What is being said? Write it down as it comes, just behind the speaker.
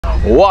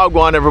Wha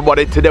Gwann,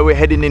 everybody. Today we're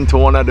heading into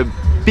one of the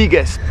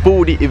biggest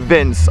foodie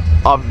events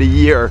of the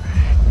year.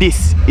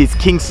 This is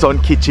Kingston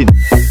Kitchen.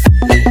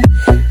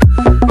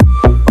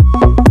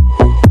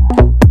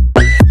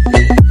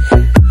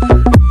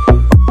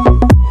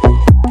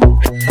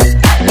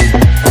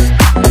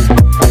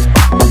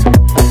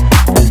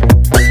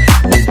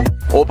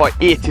 Over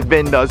 80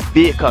 vendors,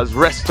 bakers,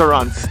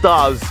 restaurants,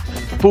 stalls,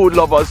 food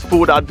lovers,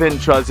 food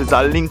adventurers. It's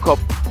a link up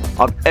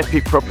of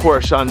epic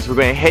proportions. We're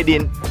going to head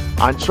in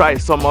and try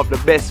some of the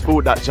best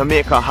food that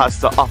Jamaica has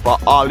to offer,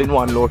 all in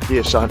one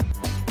location.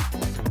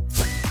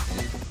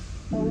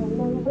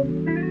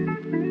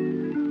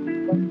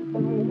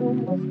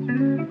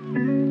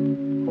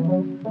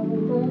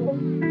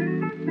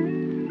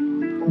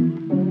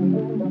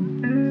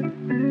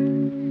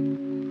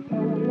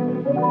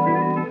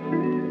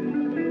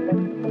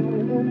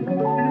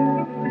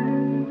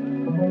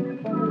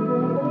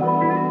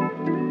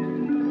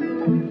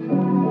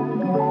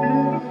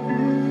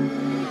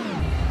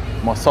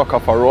 I'm a sucker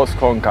for roast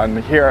conch,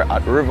 and here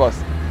at River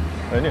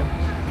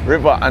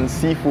and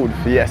Seafood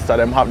Fiesta,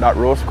 them have that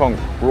roast conch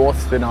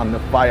roasting on the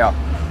fire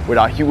with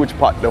a huge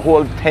pot. The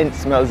whole tent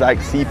smells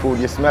like seafood.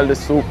 You smell the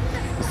soup,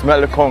 you smell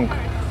the conch,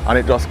 and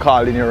it just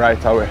calling you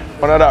right away.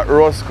 One of that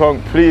roast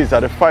conch, please.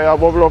 Are the fire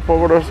bubble up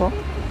over there, son?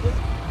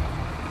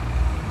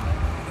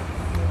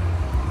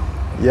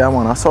 Yeah,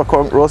 man, I saw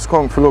roast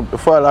conch. Look, the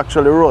fire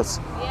actually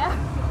roast. Yeah.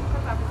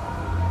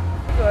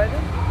 Good.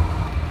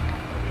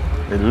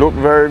 It looked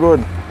very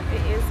good.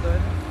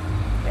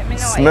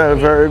 Smell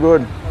very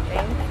good.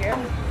 Thank you.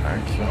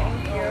 Thank you.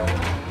 Thank you.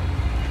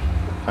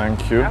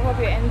 Thank you. I hope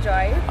you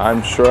enjoy it.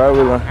 I'm sure I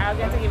will. I'm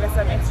going to give you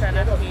some extra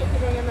little.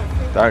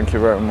 Thank you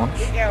very much.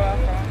 You're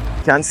welcome.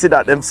 You can see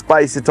that them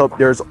spice it up.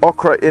 There's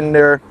okra in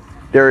there.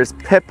 There is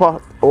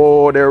pepper.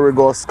 Oh, there we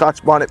go.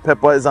 Scotch bonnet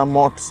pepper is a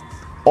must.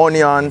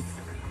 Onion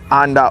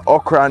and the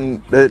okra,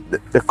 and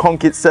the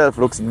conch itself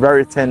looks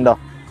very tender.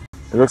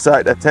 It looks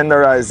like they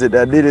tenderized it.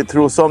 They did it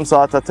through some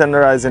sort of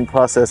tenderizing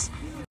process.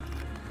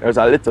 There's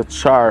a little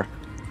char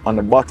on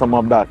the bottom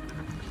of that.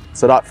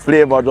 So that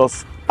flavor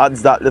just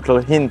adds that little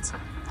hint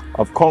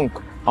of conch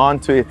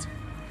onto it.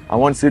 And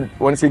once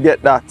you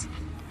get that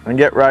and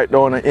get right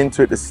down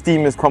into it, the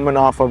steam is coming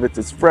off of it.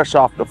 It's fresh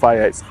off the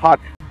fire. It's hot.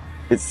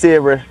 It's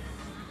savory.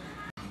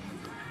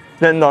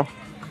 Tender.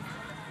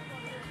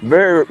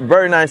 Very,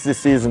 very nicely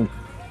seasoned.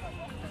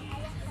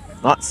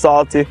 Not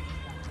salty,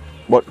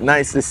 but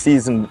nicely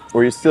seasoned,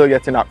 where you're still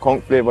getting that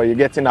conch flavor. You're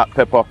getting that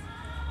pepper.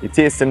 You're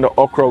tasting the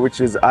okra,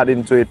 which is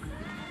adding to it,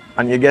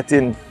 and you're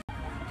getting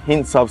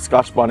hints of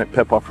Scotch bonnet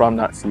pepper from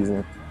that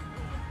seasoning.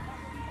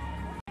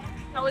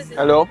 How is it?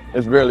 Hello,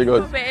 it's really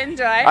good. Hope you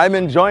enjoy. I'm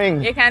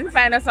enjoying. You can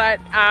find us at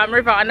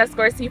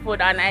River_Seafood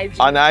on IG.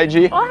 On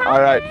IG? Oh, hi.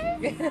 All right.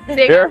 So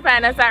you can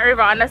find us at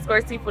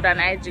River_Seafood on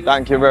IG.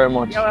 Thank you very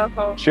much. You're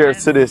welcome.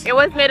 Cheers to this. It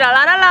was made a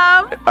lot of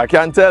love. I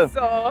can tell.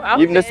 So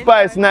even the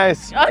spice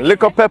nice. Okay.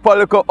 Little pepper,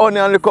 little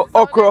onion, little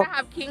okra. We're gonna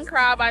have king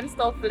crab and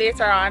stuff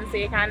later on, so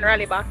you can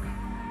rally back.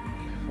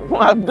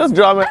 Just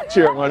draw me a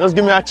chair, man. Just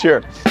give me a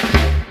chair.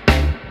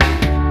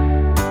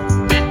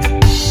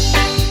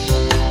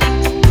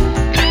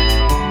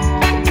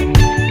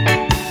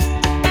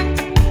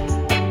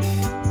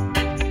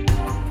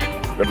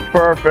 The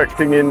perfect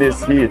thing in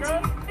this heat.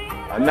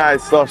 A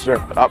nice slusher.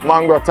 That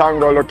mango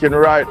tango looking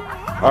right.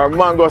 Or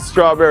mango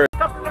strawberry.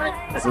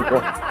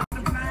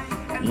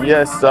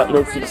 Yes, that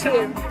looks.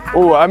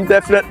 Oh, I'm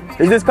definitely.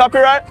 Is this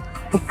copyright?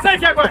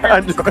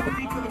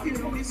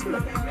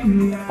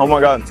 Oh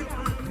my God.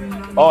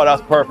 Oh,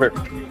 that's perfect.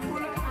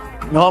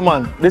 No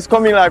man, this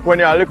coming like when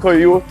you're a little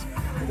youth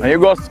and you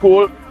go to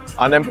school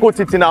and then put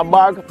it in a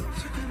bag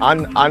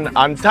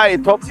and tie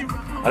it up,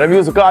 and then we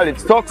used to call it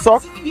stock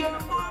sock.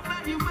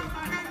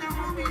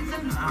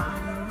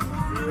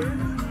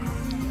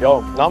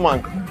 Yo, no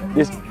man,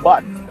 this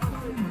bad.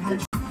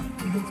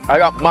 I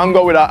got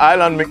mango with an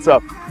island mix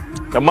up.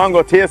 The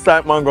mango tastes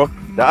like mango.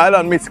 The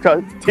island mix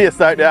tastes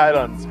like the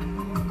islands.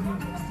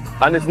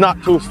 And it's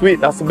not too sweet,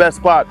 that's the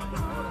best part.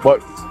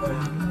 But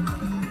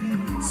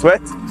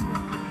sweat,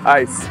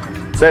 ice,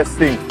 best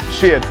thing,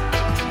 shade.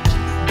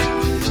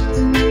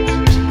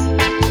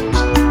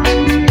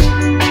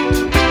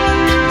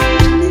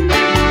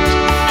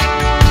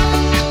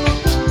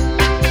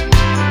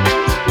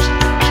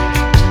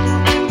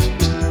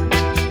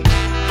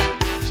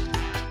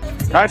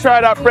 Can I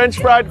try that French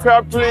fried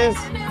crab, please?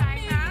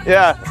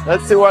 Yeah,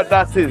 let's see what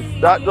that is.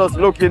 That does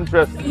look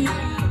interesting.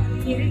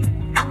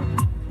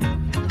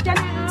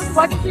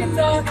 What's in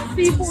the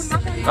seafood?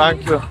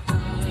 Thank you.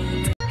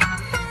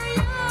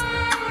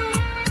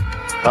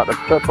 Got the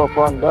pepper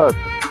on that.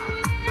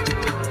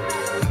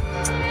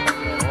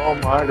 Oh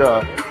my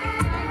God.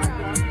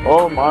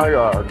 Oh my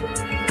God.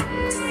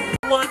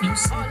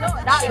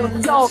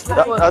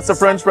 That's a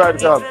French fried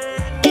crab.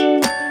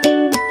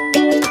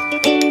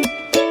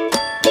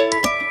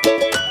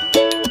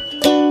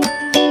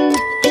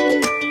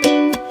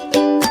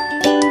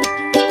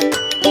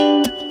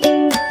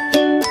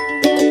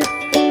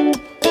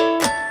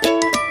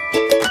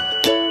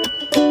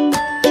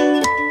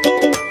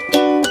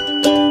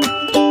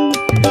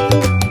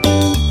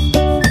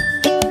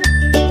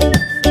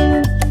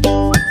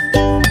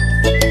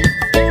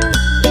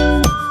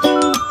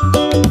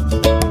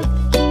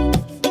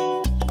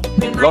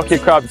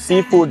 turkey crab.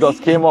 Seafood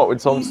just came out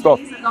with some stuff.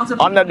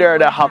 Under there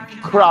they have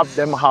crab,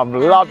 them have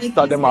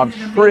lobster, them have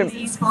shrimp,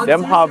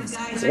 them have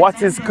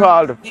what is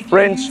called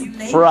French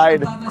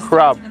fried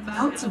crab.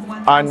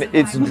 And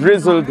it's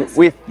drizzled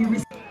with,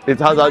 it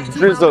has a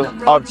drizzle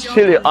of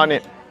chili on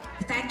it.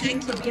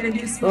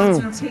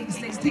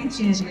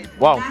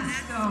 Wow.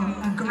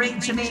 A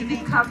great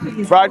Jamaican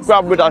company. Fried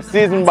crab with a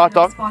seasoned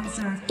butter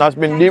that's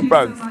been deep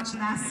fried.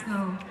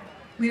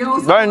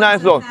 Very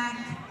nice though.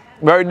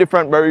 Very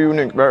different, very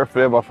unique, very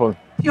flavorful.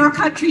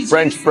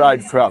 French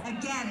fried crab.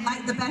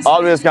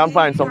 Always can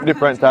find some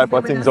different type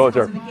of things out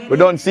here. We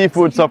done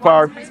seafood so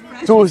far.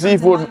 2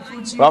 seafood. We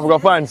have to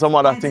find some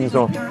other things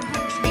now.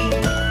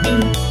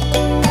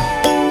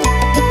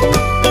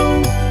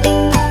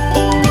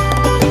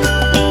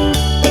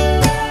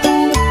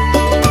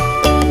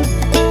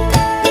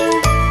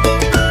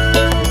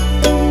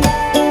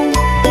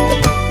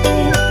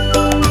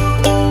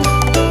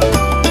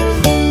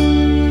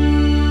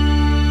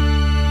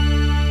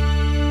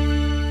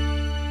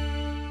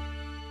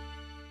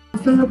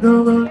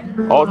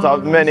 Out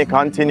of many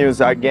continues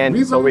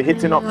again, so we're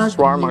hitting up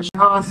shawarma.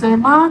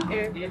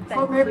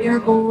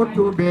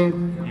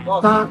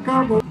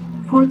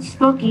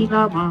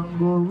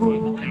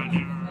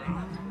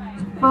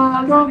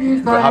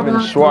 We're having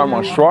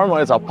shawarma.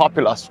 Shawarma is a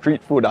popular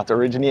street food that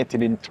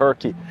originated in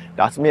Turkey.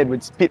 That's made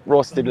with spit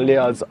roasted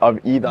layers of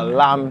either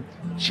lamb,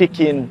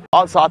 chicken,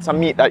 all sorts of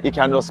meat that you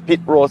can just spit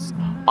roast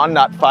on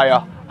that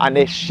fire, and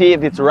they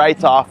shave it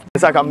right off.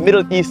 It's like a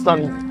Middle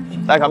Eastern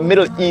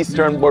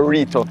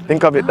burrito.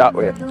 Think of it that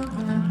way.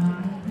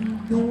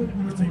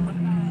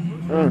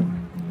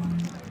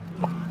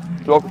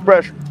 So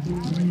fresh,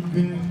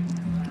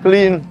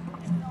 clean.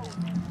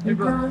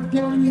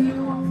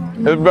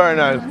 It's very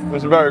nice.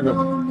 It's very good.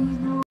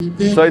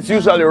 So it's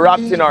usually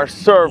wrapped in or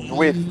served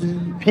with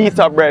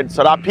pita bread.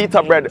 So that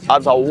pita bread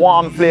has a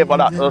warm flavor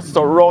that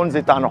surrounds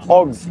it and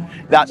hugs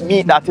that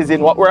meat that is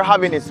in. What we're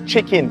having is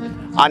chicken,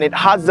 and it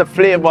has the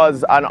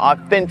flavors and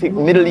authentic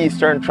Middle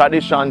Eastern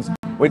traditions,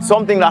 with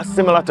something that's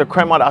similar to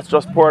crema that's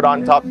just poured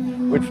on top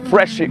with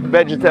fresh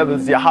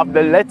vegetables. You have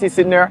the lettuce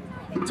in there,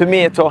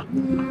 tomato,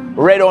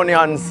 red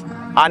onions,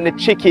 and the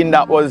chicken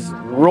that was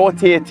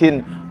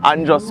rotating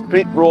and just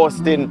split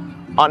roasting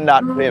on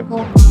that flame.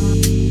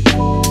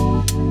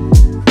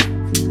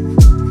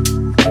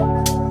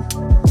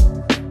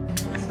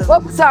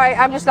 Whoops, sorry,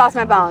 I've just lost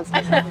my balance.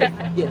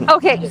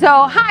 Okay,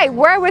 so hi,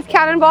 we're with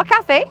Cannonball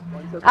Cafe.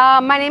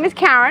 My name is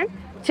Karen.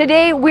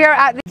 Today we are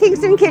at the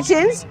Kingston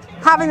Kitchens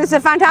having this a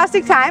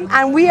fantastic time,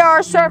 and we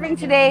are serving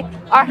today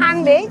our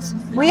hand bakes.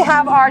 We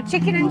have our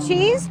chicken and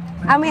cheese,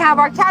 and we have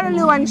our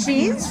callaloo and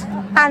cheese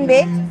hand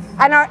baked,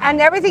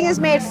 and everything is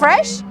made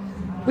fresh.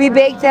 We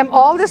baked them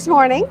all this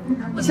morning.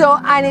 So,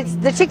 and it's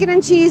the chicken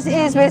and cheese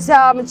is with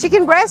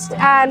chicken breast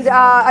and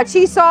a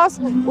cheese sauce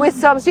with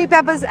some sweet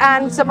peppers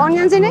and some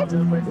onions in it.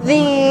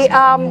 The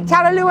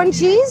callaloo and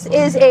cheese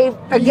is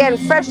again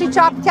freshly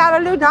chopped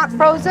callaloo, not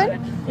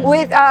frozen,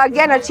 with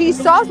again a cheese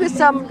sauce with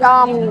some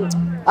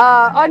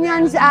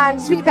onions and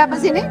sweet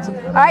peppers in it.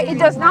 All right, it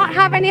does not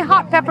have any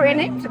hot pepper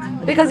in it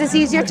because it's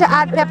easier to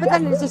add pepper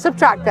than it is to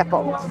subtract pepper.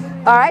 All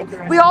right,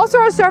 we also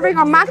are serving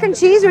our mac and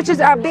cheese, which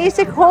is our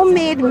basic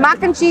homemade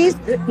mac and cheese,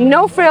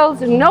 no frills,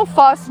 no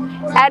fuss,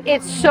 and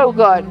it's so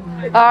good.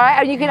 All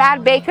right, and you can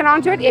add bacon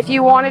onto it if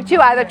you wanted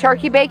to, either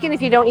turkey bacon if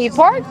you don't eat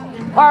pork,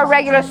 or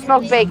regular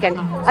smoked bacon.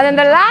 And then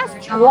the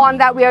last one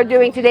that we are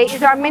doing today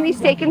is our mini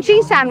steak and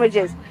cheese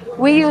sandwiches.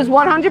 We use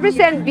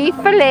 100% beef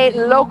fillet,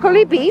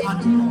 locally beef,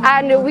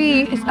 and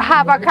we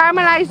have our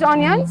caramelized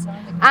onions,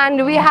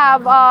 and we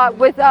have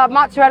with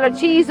mozzarella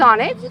cheese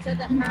on it,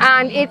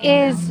 and it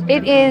is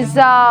in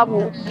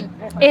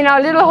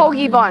a little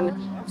hoagie bun.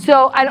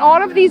 So, and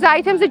all of these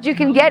items that you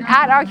can get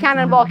at our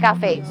Cannonball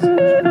Cafes.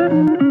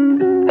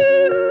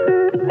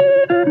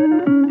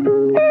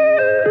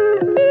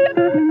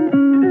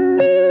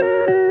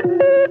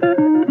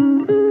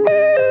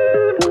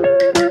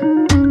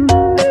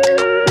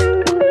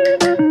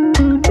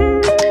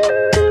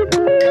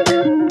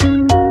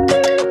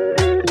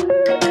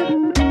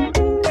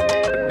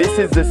 This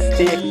is the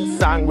steak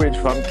sandwich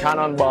from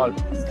Cannonball.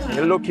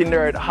 You look in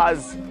there, it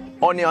has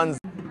onions.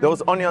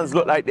 Those onions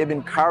look like they've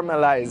been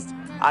caramelized,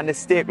 and the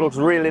steak looks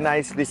really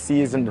nicely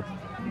seasoned.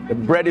 The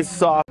bread is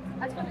soft.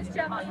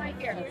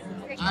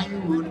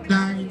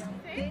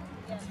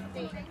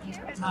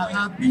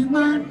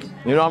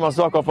 You know, I'm a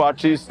sucker for a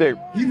cheese steak.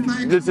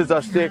 This is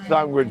a steak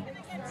sandwich.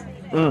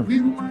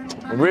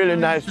 Really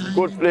nice,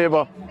 good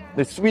flavor.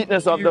 The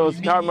sweetness of those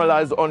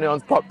caramelized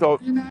onions popped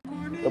out.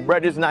 The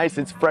bread is nice,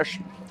 it's fresh.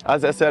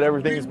 As I said,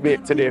 everything is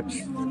baked today.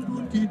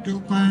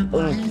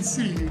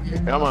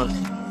 Yeah, man.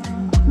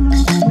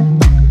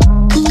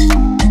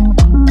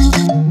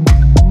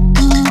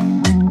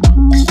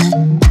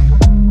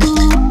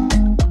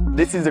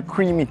 This is a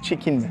creamy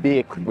chicken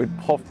bake with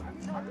puff.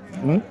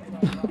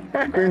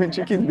 Creamy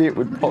chicken bake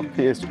with puff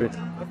pastry.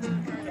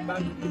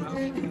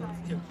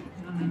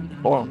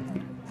 Oh,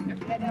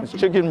 it's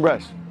chicken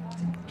breast.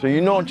 So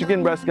you know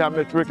chicken breast can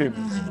be tricky.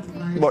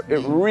 but it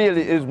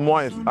really is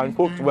moist and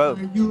cooked well.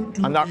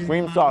 And that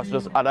cream sauce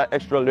just add that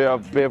extra layer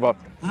of flavor.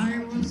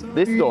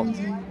 This though,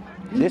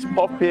 this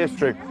puff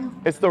pastry,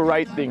 it's the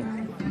right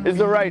thing. It's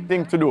the right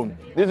thing to do.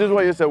 This is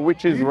what you say,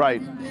 which is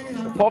right.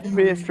 The puff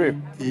pastry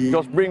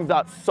just brings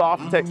that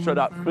soft texture,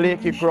 that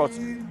flaky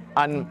crust,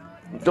 and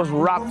just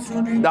wraps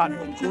that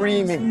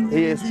creamy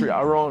pastry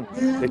around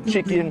the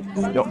chicken,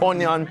 the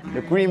onion,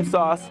 the cream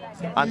sauce,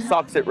 and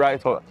soaks it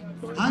right out.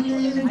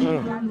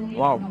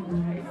 Wow.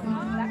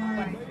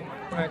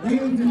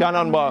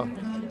 Cannonball,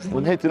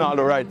 we're hitting all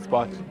the right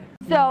spots.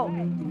 So,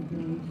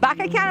 back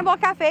at Cannonball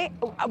Cafe,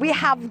 we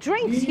have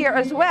drinks here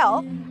as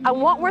well.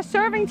 And what we're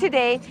serving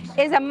today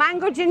is a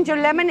mango ginger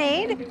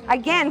lemonade,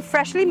 again,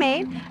 freshly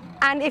made.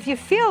 And if you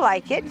feel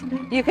like it,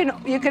 you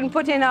can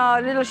put in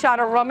a little shot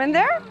of rum in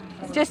there,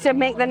 just to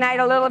make the night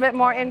a little bit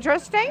more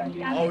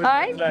interesting. Always,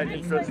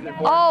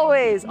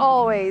 right?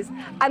 Always.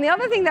 And the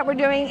other thing that we're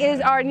doing is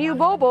our new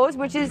Bobos,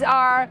 which is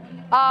our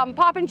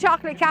Poppin'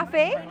 Chocolate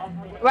Cafe,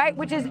 right?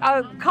 Which is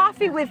a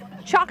coffee with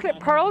chocolate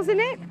pearls in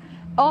it.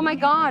 Oh my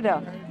God,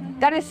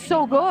 that is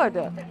so good.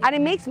 And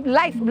it makes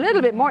life a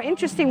little bit more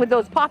interesting with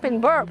those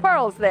poppin'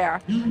 pearls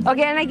there.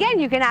 Okay, and again,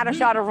 you can add a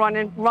shot of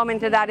rum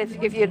into that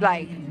if you'd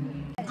like.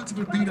 And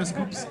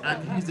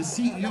he's the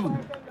CEO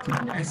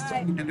of Best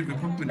Food Delivery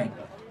Company.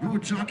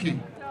 Road jockey,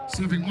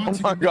 serving one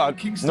to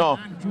Kingston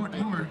and Fort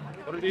Moore.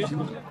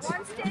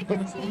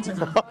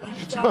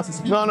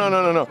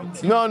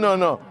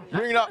 No.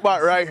 Bring that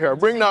back right here.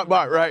 Bring that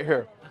back right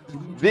here.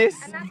 This,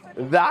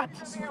 that.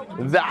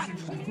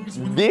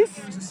 This.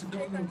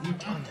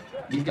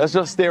 Let's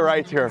just stay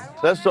right here.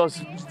 Let's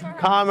just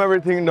calm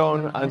everything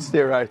down and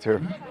stay right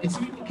here.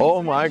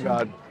 Oh my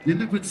God.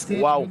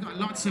 Wow.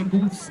 Lots of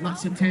booths,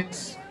 lots of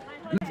tents.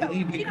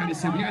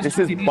 This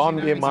is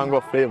Bombay mango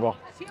flavor.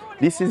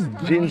 This is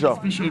ginger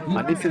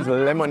and this is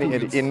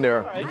lemonade in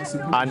there,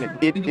 and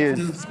it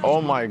is, oh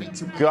my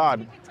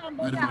God.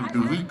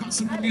 I've got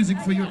some more music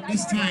for you at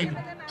this time.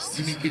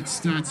 Let me get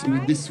started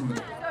with this one.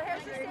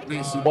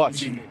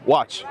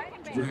 Watch.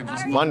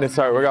 Monday,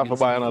 sorry, we're gonna have to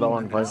buy another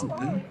one.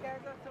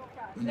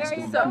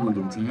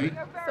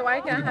 So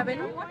I can't have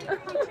any.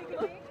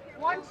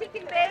 One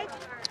chicken bake.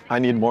 I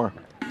need more.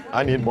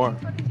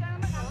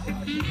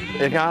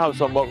 You can have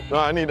some, but no,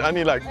 I need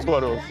like 2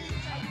 of those.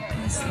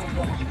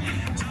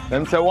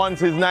 Them say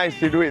once is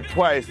nice, you do it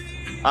twice.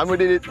 And we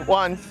did it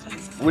once,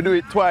 we do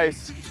it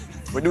twice,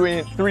 we're doing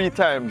it 3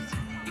 times.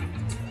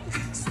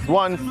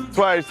 Once,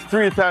 twice,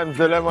 3 times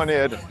the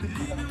lemonade.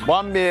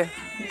 Bombay,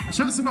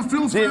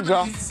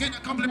 ginger,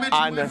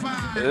 and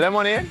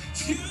lemonade.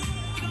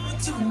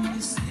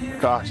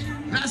 Gosh.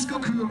 Let's go,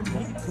 crew.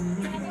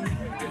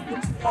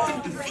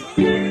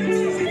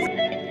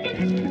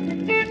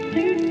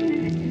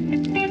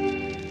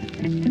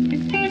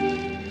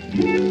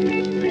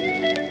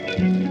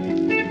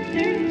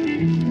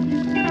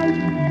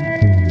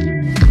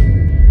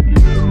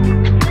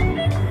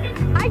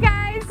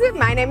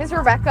 My name is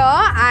Rebecca.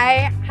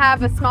 I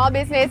have a small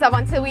business of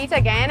Until We Eat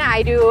Again.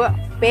 I do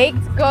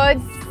baked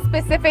goods,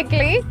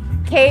 specifically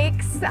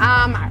cakes.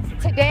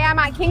 Today I'm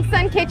at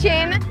Kingston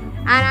Kitchen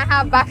and I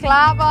have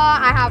baklava,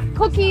 I have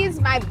cookies,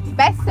 my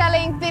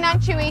best-selling thin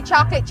and chewy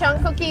chocolate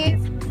chunk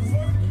cookies.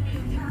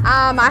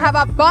 I have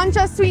a bunch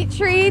of sweet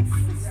treats,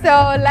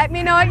 so let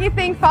me know what you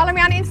think. Follow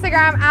me on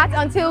Instagram at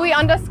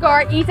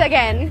untilwe_eat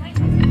again.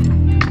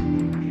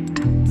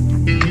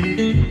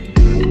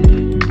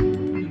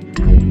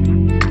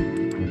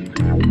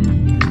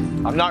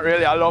 I'm not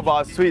really a lover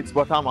of sweets,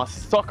 but I'm a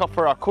sucker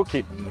for a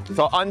cookie.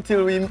 So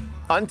until we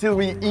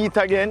eat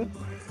again,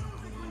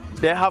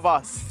 they have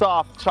a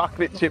soft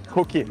chocolate chip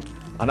cookie,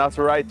 and that's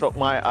right up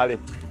my alley.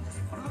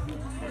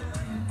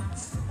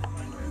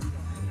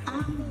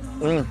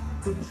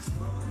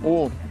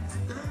 Oh,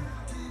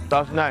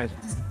 that's nice.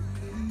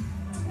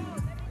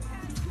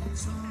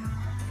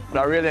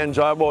 What I really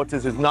enjoy about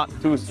this is not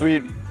too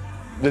sweet.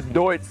 The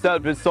dough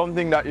itself is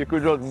something that you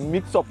could just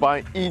mix up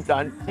and eat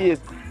and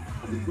taste.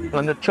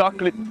 And the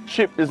chocolate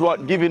chip is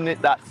what giving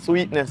it that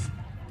sweetness.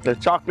 The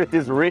chocolate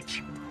is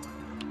rich.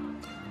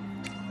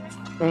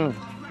 And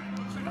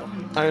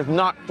it's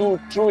not too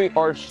chewy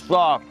or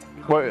soft,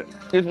 but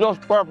it's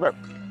just perfect.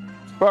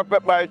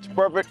 Perfect bites,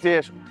 perfect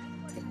taste.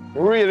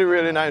 Really,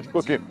 really nice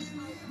cookie.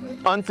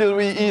 Until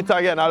we eat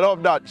again, I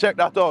love that. Check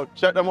that out.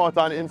 Check them out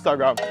on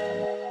Instagram.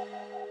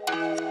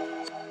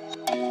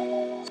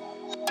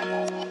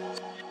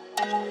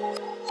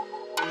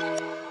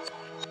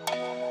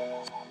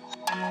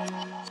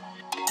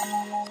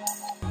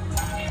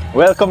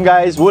 Welcome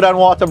guys, Wood and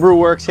Water Brew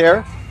Works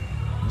here.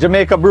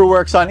 Jamaica Brew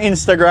Works on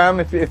Instagram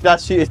if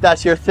that's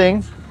your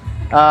thing.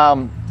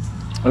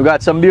 We've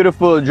got some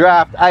beautiful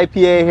draft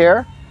IPA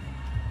here.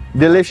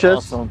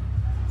 Delicious. Awesome.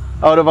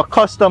 Out of a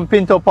custom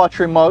Pinto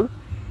pottery mug.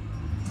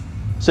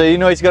 So you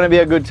know it's gonna be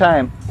a good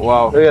time.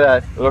 Wow. Look at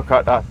that. Look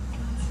at that.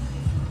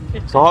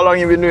 So how long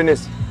have you been doing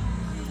this?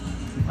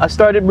 I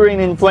started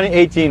brewing in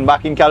 2018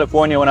 back in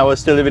California when I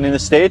was still living in the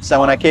States, and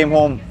when I came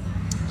home,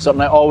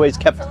 something I always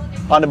kept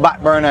on the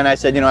back burner, and I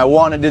said, you know, I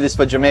want to do this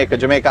for Jamaica.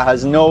 Jamaica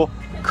has no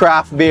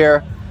craft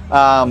beer,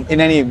 in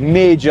any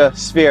major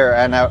sphere,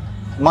 and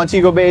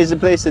Montego Bay is the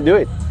place to do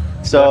it.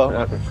 So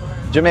definitely.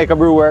 Jamaica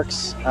Brew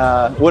Works,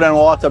 Wood and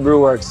Water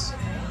Brew Works,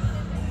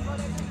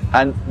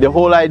 and the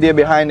whole idea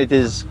behind it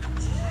is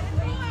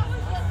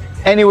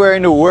anywhere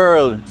in the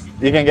world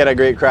you can get a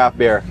great craft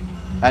beer,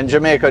 and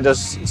Jamaica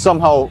just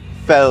somehow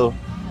fell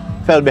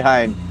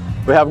behind.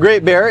 We have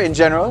great beer in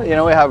general, you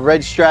know, we have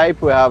Red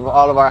Stripe, we have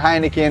all of our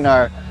Heineken,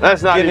 our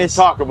Let's not Guinness.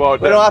 even talk about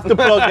them. We don't have to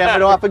plug them, we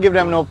don't have to give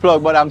them no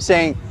plug, but I'm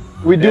saying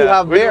we do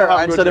have beer,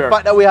 and so the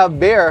fact that we have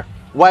beer,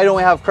 why don't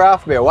we have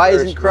craft beer? Why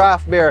isn't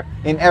craft beer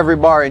in every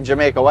bar in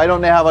Jamaica? Why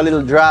don't they have a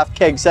little draft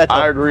keg setup?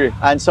 I agree.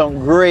 And some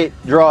great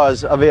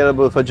draws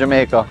available for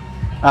Jamaica.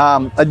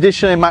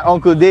 Additionally, my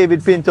uncle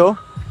David Pinto,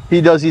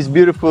 he does these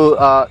beautiful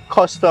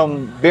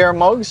custom beer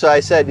mugs. So I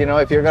said, you know,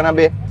 if you're gonna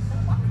be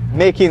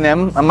making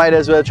them, I might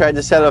as well try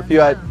to sell a few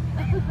at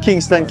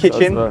Kingston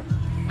Kitchen.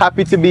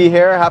 Happy to be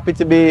here, happy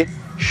to be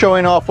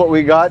showing off what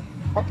we got.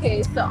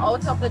 Okay, so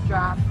out of the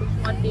draft, which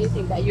one do you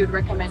think that you'd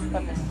recommend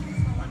for me?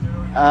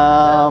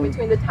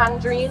 Between the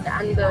tangerine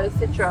and the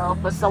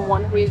citra for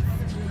someone who is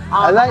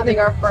having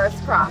our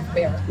first craft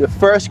beer. The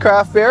first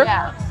craft beer?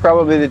 Yeah.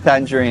 Probably the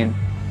tangerine.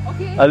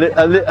 Okay.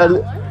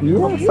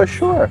 Yeah, for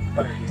sure.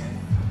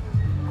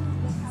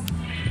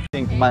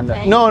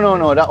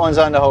 No, that one's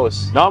on the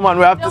house. No man,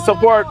 we have to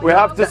support. We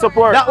have to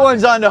support. That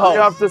one's on the house. We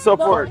have to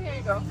support. Here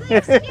you go.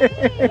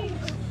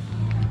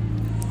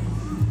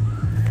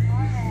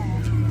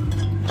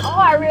 Oh,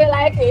 I really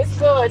like it. It's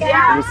good.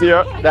 Yeah. You see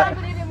her? I can't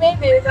believe you made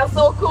it. That's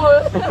so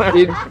cool.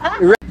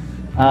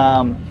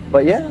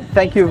 But yeah,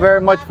 thank you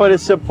very much for the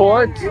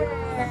support.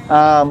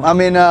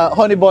 I'm in a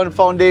Honey Bun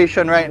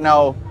Foundation right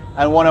now,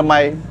 and one of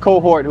my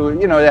cohort who,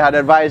 you know, they had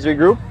an advisory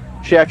group,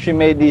 she actually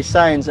made these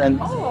signs, and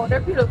they're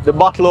beautiful. the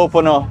bottle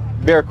opener,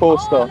 beer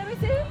coaster. Let me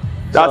see.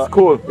 That's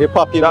cool. You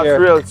pop your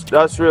beer.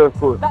 That's real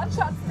cool. That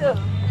shot still.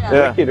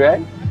 Yeah. Wicked,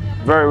 right?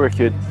 Very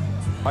wicked.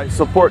 I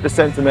support the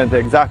sentiment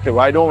exactly.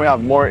 Why don't we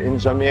have more in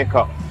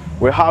Jamaica?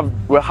 We have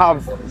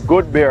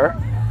good beer,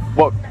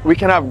 but we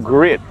can have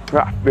great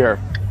craft beer.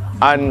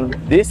 And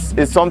this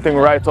is something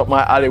right up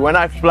my alley. When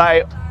I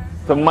fly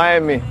to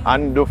Miami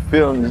and do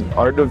films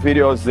or do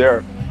videos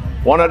there,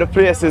 one of the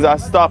places I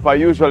stop, I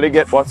usually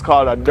get what's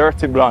called a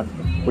dirty blonde,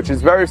 which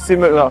is very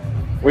similar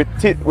with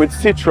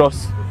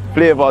citrus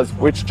flavors,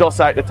 which just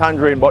like the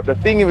tangerine. But the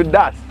thing with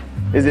that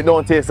is it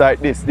don't taste like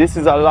this. This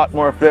is a lot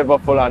more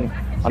flavorful, and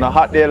on a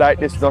hot day like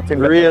this, nothing.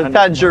 Real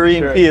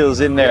tangerine peels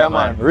in there,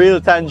 man. Real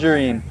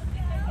tangerine.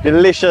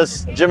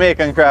 Delicious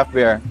Jamaican craft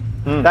beer.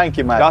 Thank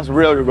you, man. That's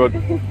really good.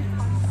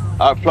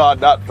 I applaud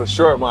that for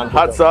sure, man.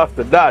 Hats off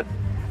to that.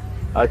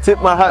 I tip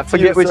my hat to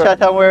you, forget which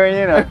hat I'm wearing,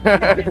 you know.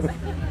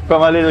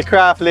 From a little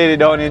craft lady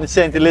down in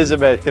St.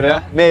 Elizabeth, you know.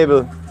 Yeah.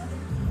 Mabel.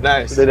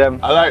 Nice. To them.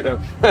 I like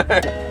them.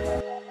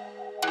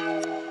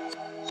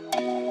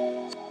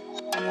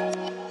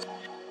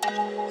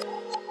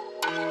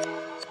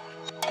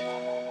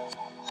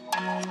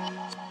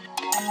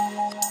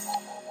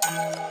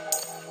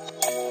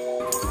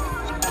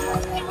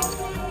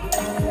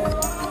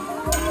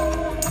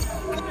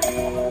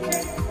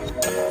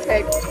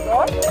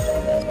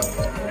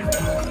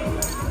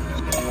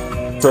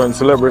 Turn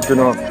celebrity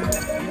now,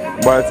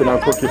 biting a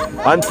cookie.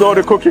 And so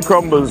the cookie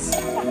crumbles.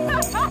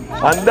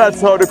 And that's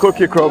how the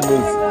cookie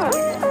crumbles.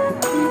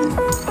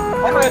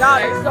 Oh my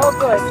god, it's so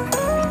good.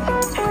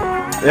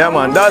 Yeah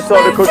man, that's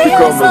how the cookie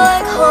crumbles.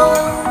 And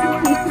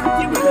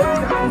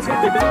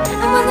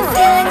when the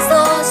feeling's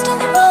lost and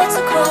the roads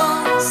are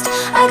crossed,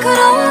 I could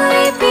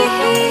only be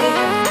here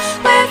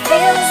where it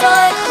feels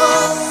like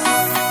home.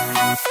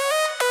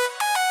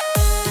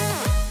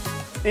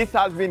 This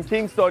has been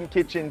Kingston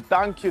Kitchen.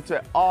 Thank you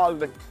to all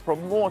the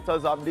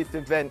promoters of this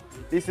event.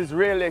 This is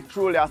really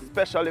truly a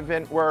special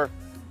event where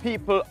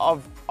people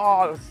of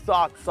all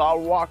sorts, all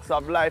walks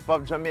of life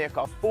of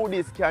Jamaica,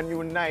 foodies can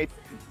unite.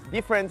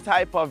 Different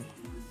type of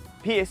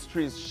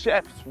pastries,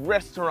 chefs,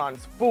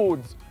 restaurants,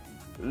 foods,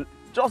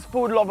 just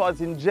food lovers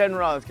in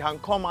general can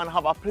come and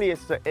have a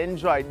place to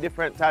enjoy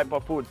different type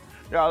of foods.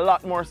 There are a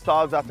lot more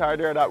stalls that are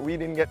there that we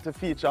didn't get to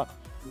feature.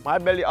 My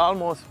belly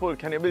almost full,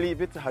 can you believe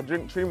it? I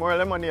drank 3 more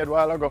lemonade a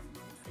while ago.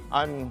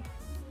 And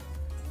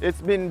it's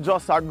been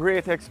just a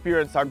great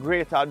experience, a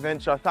great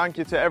adventure. Thank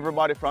you to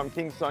everybody from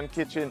Kingston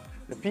Kitchen,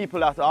 the people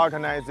that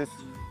organize this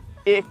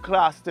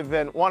A-class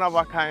event,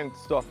 one-of-a-kind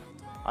stuff.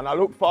 And I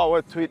look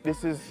forward to it.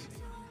 This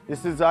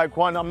is like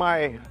one of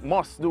my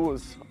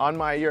must-dos on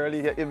my yearly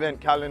event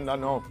calendar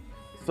now.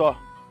 So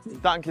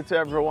thank you to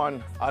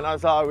everyone. And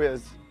as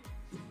always,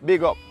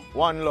 big up,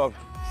 one love,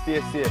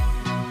 stay safe.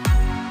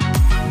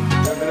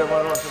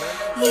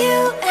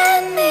 You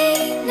and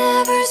me,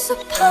 never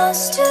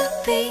supposed to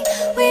be.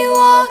 We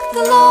walk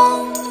the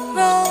long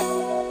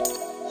road.